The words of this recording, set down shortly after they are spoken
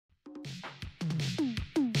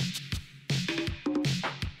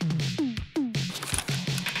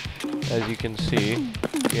As you can see,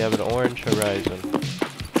 we have an orange horizon.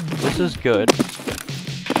 This is good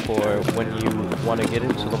for when you want to get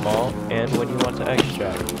into the mall and when you want to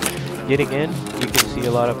extract. Getting in, you can see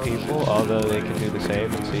a lot of people, although they can do the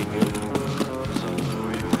same and see you.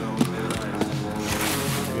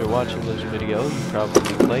 If you're watching this video, you probably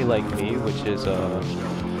play like me, which is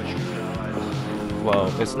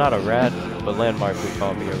well, it's not a rat, but Landmark would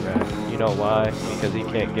call me a rat. You know why? Because he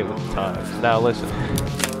can't get with the times. Now listen.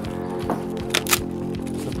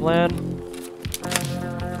 The plan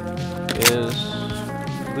is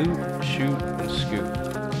loot, shoot, and scoop.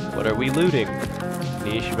 What are we looting?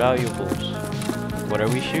 Niche valuables. What are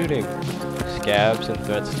we shooting? Scabs and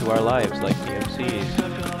threats to our lives, like PMCs.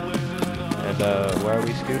 And where are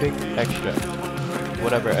we scooting? Extract.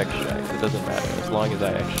 Whatever extract, it doesn't matter, as long as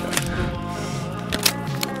I extract.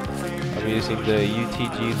 I'm using the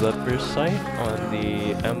UTG Leopard sight on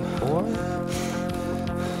the M4.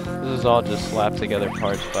 This is all just slapped together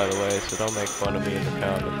parts, by the way, so don't make fun of me in the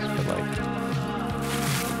comments, but like,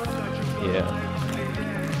 yeah.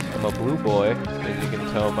 I'm a blue boy, as you can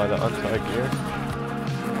tell by the untied gear.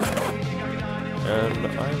 And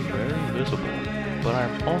I'm very visible, but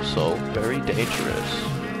I'm also very dangerous.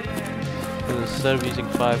 Because instead of using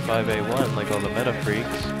 5.5A1 like all the meta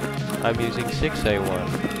freaks, I'm using 6A1,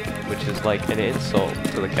 which is like an insult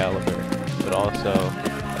to the caliber, but also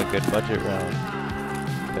a good budget round,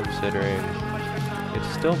 considering it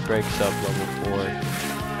still breaks up level 4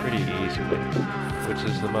 pretty easily, which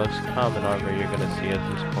is the most common armor you're gonna see at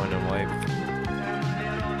this point in wipe.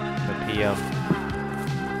 The PM.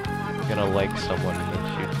 You're gonna like someone and then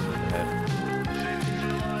shoot them in the head.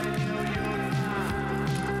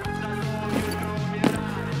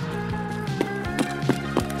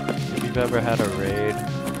 If you've ever had a raid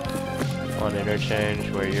on interchange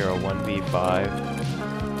where you're a 1v5,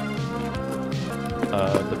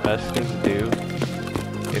 the best thing to do,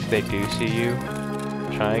 if they do see you,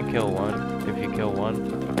 try and kill one. If you kill one,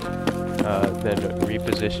 then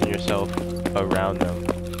reposition yourself around them.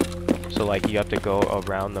 So like you have to go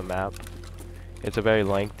around the map. It's a very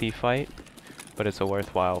lengthy fight, but it's a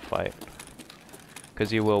worthwhile fight,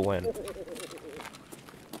 because you will win.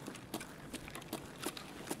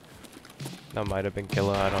 That might have been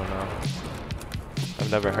killer, I don't know. I've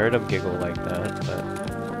never heard him giggle like that, but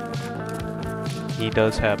he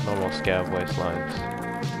does have normal scab waistlines.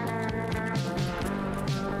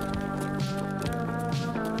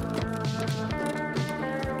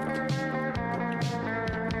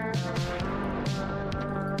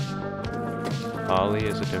 Ollie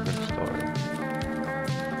is a different story.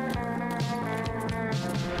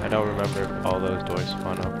 I don't remember if all those doors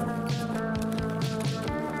spawn open.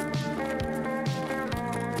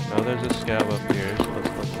 No, there's a scab up here, so let's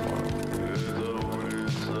look for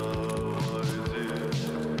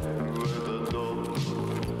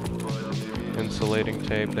it. Insulating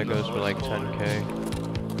tape that goes for like 10k.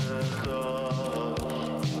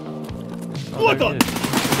 Oh, what the?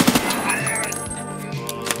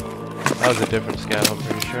 That was a different scab, I'm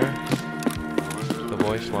pretty sure. The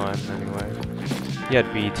voice line, anyway. He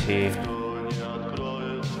had BT.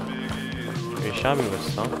 He shot me with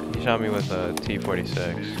something. He shot me with a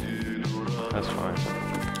T46. That's fine.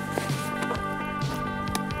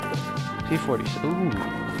 T46. Ooh.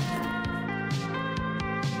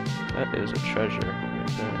 That is a treasure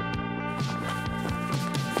right there.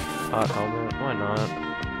 Hot helmet. Why not?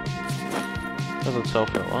 Doesn't sell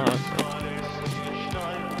for a lot.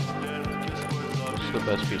 It's the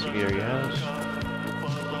best piece of gear he has.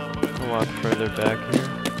 I'll walk further back here.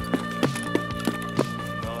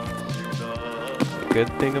 Good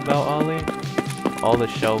thing about Ollie, all the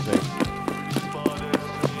shelving.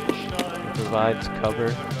 It provides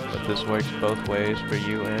cover, but this works both ways for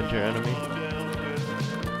you and your enemy.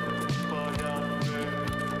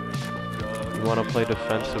 You want to play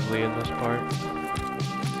defensively in this part.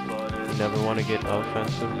 You never want to get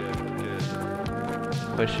offensive.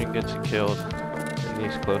 Pushing gets you killed in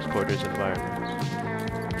these close quarters environments.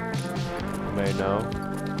 You may know,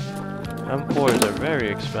 M4s are very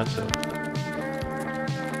expensive.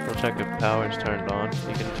 Check if power is turned on.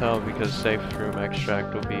 You can tell because safe room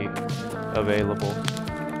extract will be available.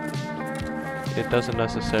 It doesn't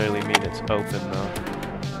necessarily mean it's open though.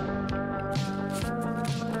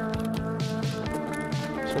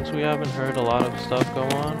 Since we haven't heard a lot of stuff go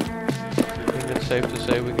on, I think it's safe to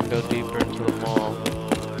say we can go deeper into the mall.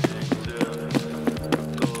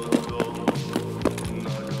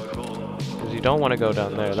 Because you don't want to go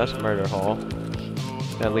down there, that's Murder Hall.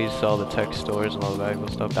 That leads to all the tech stores and all the valuable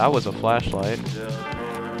stuff. That was a flashlight.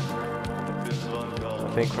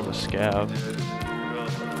 think from a scav.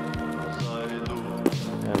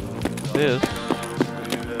 And this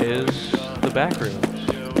is the back rooms.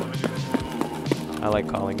 I like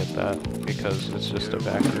calling it that because it's just a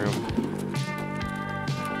back room.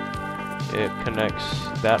 It connects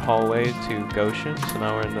that hallway to Goshen, so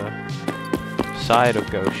now we're in the side of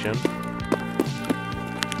Goshen.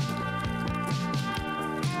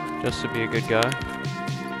 Just to be a good guy,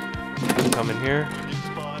 come in here.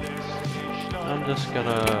 I'm just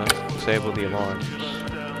gonna disable the alarms,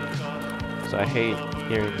 because I hate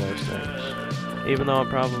hearing those things. Even though I'm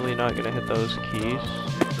probably not gonna hit those keys,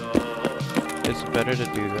 it's better to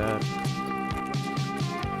do that.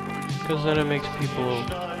 Because then it makes people...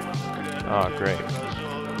 Oh, great.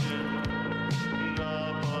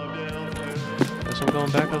 Guess I'm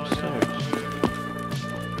going back upstairs.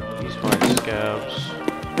 These fine scabs.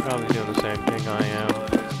 Probably doing the same thing I am.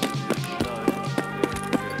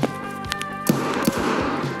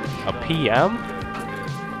 A PM?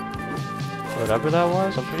 Whatever that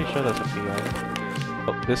was? I'm pretty sure that's a PM.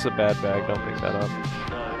 Oh, this is a bad bag, don't pick that up.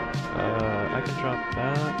 I can drop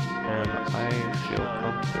that, and I feel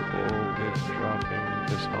comfortable with dropping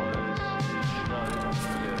this helmet.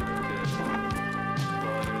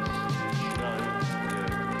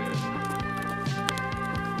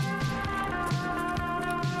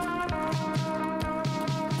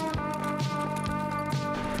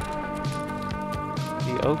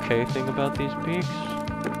 The okay thing about these peaks,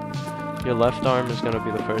 your left arm is going to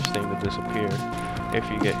be the first thing to disappear if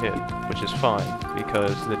you get hit, which is fine,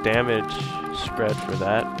 because the damage spread for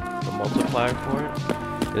that, the multiplier for it,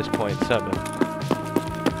 is 0.7,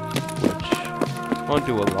 which won't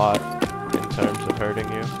do a lot in terms of hurting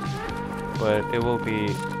you, but it will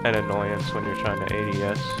be an annoyance when you're trying to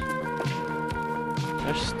ADS.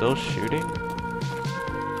 They're still shooting?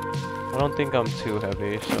 I don't think I'm too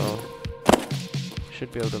heavy, so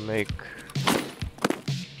should be able to make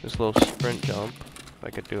this little sprint jump if I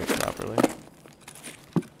could do it properly.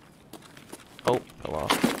 Oh, fell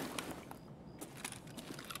off.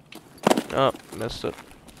 Oh, missed it.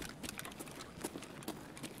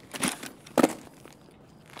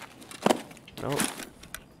 Nope.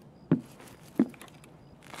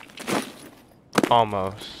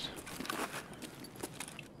 Almost.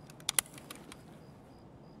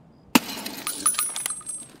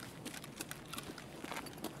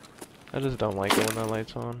 I just don't like it when that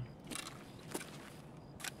light's on.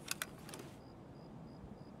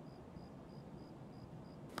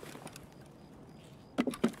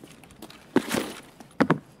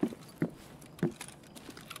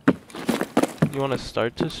 You want to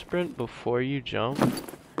start to sprint before you jump,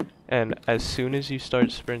 and as soon as you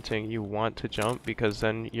start sprinting you want to jump, because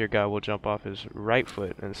then your guy will jump off his right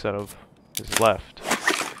foot instead of his left,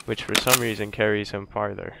 which for some reason carries him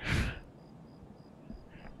farther.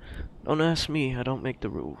 Don't ask me, I don't make the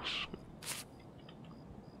rules.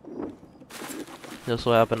 This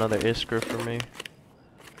will have another Iskra for me.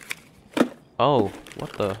 Oh,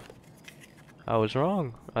 what the? I was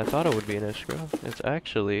wrong. I thought it would be an Iskra. It's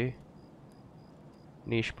actually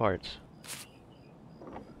niche parts.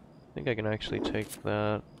 I think I can actually take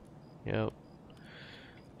that. Yep.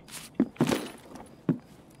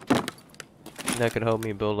 That could help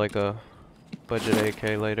me build like a budget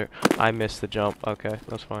AK later. I missed the jump. Okay,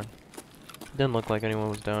 that's fine. Didn't look like anyone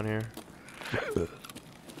was down here.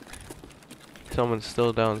 Someone's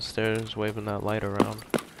still downstairs waving that light around.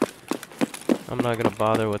 I'm not gonna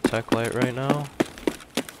bother with tech light right now.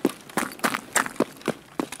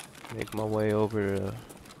 Make my way over to...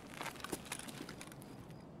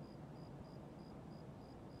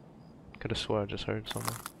 Could've swore I just heard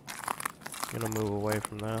someone. I'm gonna move away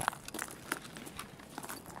from that.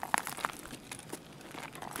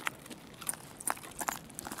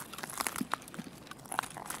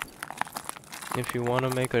 If you want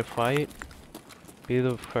to make a fight, be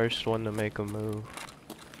the first one to make a move.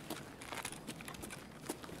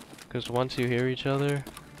 Because once you hear each other,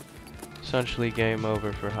 essentially game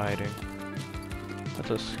over for hiding.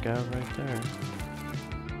 That's a scout right there.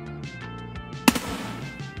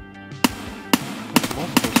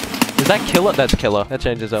 Is that Killa? That's Killa. That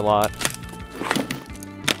changes a lot.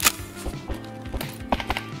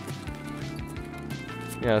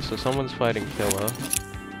 Yeah, so someone's fighting Killa.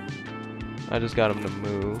 I just got him to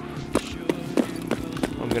move.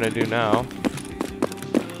 What I'm gonna do now.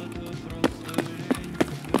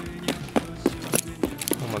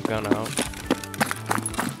 Pull my gun out.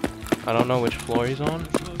 I don't know which floor he's on.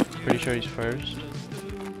 Pretty sure he's first.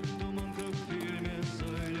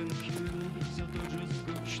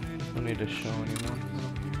 Don't need to show anyone.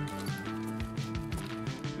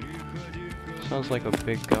 Sounds like a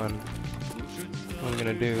big gun. what I'm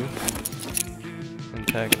gonna do.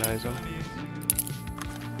 Antagonize him.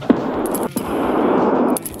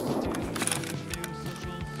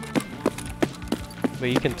 But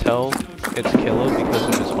you can tell it's Killa because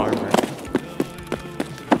of his armor.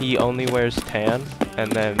 He only wears tan,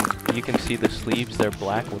 and then you can see the sleeves, they're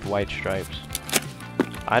black with white stripes.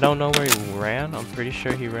 I don't know where he ran. I'm pretty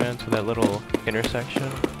sure he ran to that little intersection.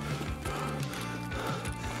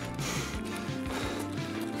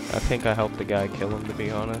 I think I helped the guy kill him, to be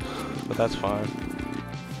honest, but that's fine.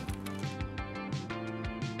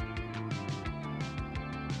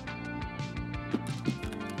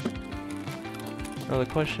 Now the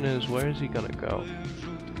question is, where is he gonna go?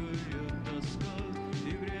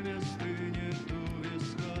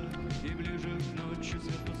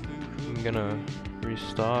 I'm gonna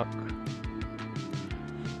restock.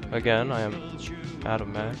 Again, I am out of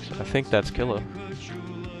max. I think that's Killa.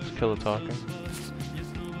 It's Killa talking.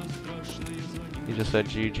 He just said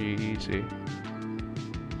GG easy.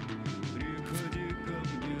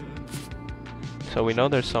 So we know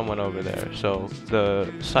there's someone over there. So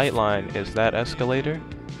the sight line is that escalator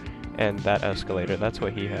and that escalator. That's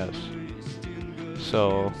what he has.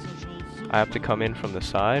 So I have to come in from the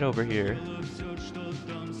side over here,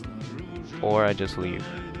 or I just leave.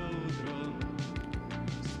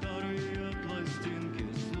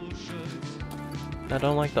 I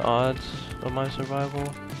don't like the odds of my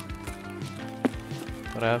survival,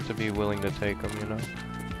 but I have to be willing to take them, you know.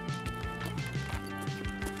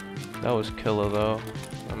 That was Killa though.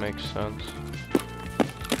 That makes sense.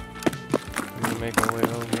 I'm gonna make our way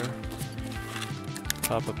over.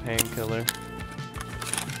 Pop a painkiller.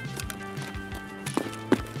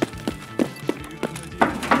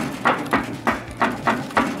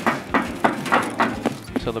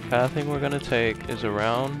 So the pathing we're gonna take is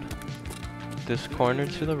around this corner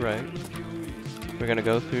to the right. We're gonna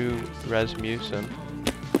go through Rasmussen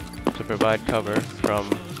to provide cover from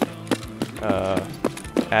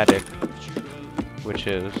Attic, which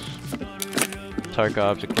is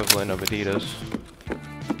Tarkov's equivalent of Adidas.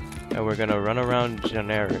 And we're gonna run around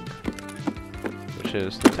Generic, which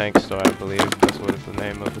is the tank store, I believe. That's what the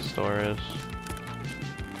name of the store is.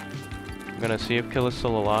 I'm gonna see if Killa's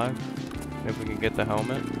still alive. If we can get the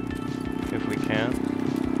helmet. If we can't,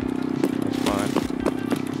 that's fine.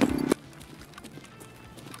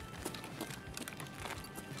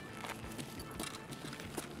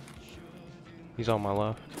 He's on my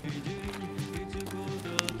left.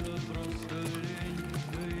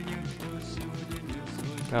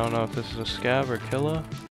 I don't know if this is a scav or Killa.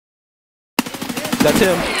 That's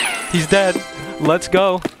him! He's dead! Let's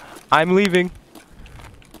go! I'm leaving!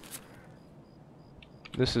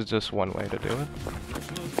 This is just one way to do it.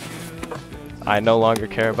 I no longer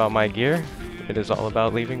care about my gear. It is all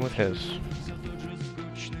about leaving with his.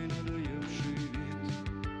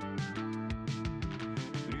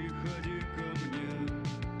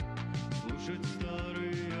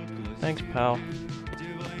 Thanks, pal.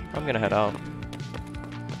 I'm gonna head out.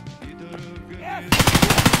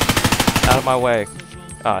 Out of my way.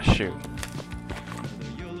 Ah, shoot.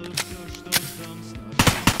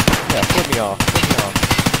 Yeah, flip me off. Flip me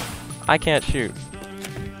off. I can't shoot.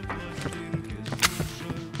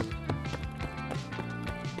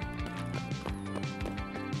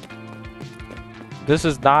 This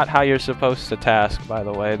is not how you're supposed to task, by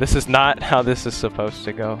the way. This is not how this is supposed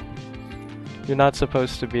to go. You're not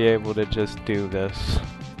supposed to be able to just do this.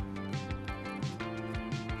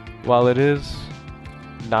 While it is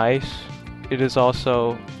nice, it is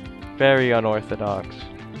also very unorthodox.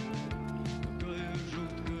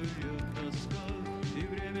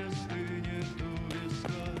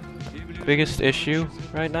 Biggest issue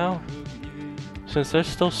right now, since there's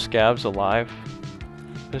still scavs alive,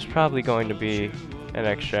 there's probably going to be an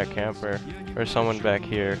extract camper or someone back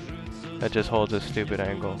here that just holds a stupid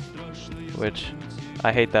angle, which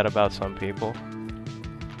I hate that about some people.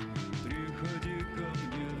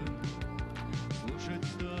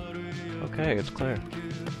 Okay, it's clear.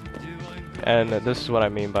 And this is what I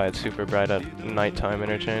mean by it's super bright at nighttime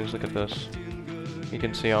interchange. Look at this. You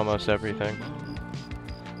can see almost everything.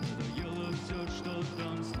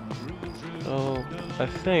 So I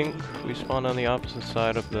think we spawned on the opposite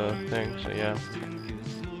side of the thing, so yeah.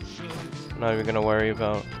 I'm not even gonna worry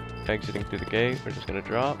about exiting through the gate. We're just gonna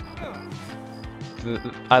drop.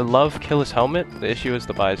 I love Killa's helmet. The issue is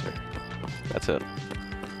the visor. That's it.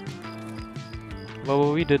 But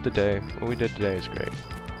what we did today is great.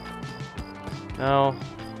 Now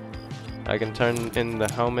I can turn in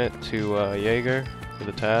the helmet to Jaeger for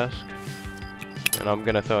the task, and I'm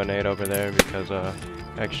gonna throw a nade over there because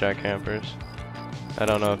extract campers. I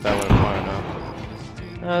don't know if that went far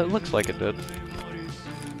enough. It looks like it did.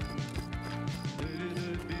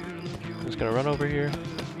 gonna run over here.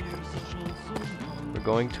 We're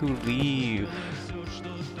going to leave.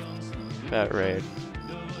 Fat raid.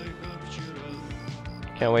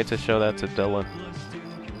 Can't wait to show that to Dylan.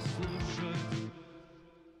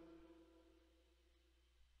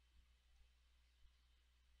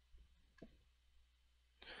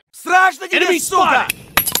 Страшно тебе, сука!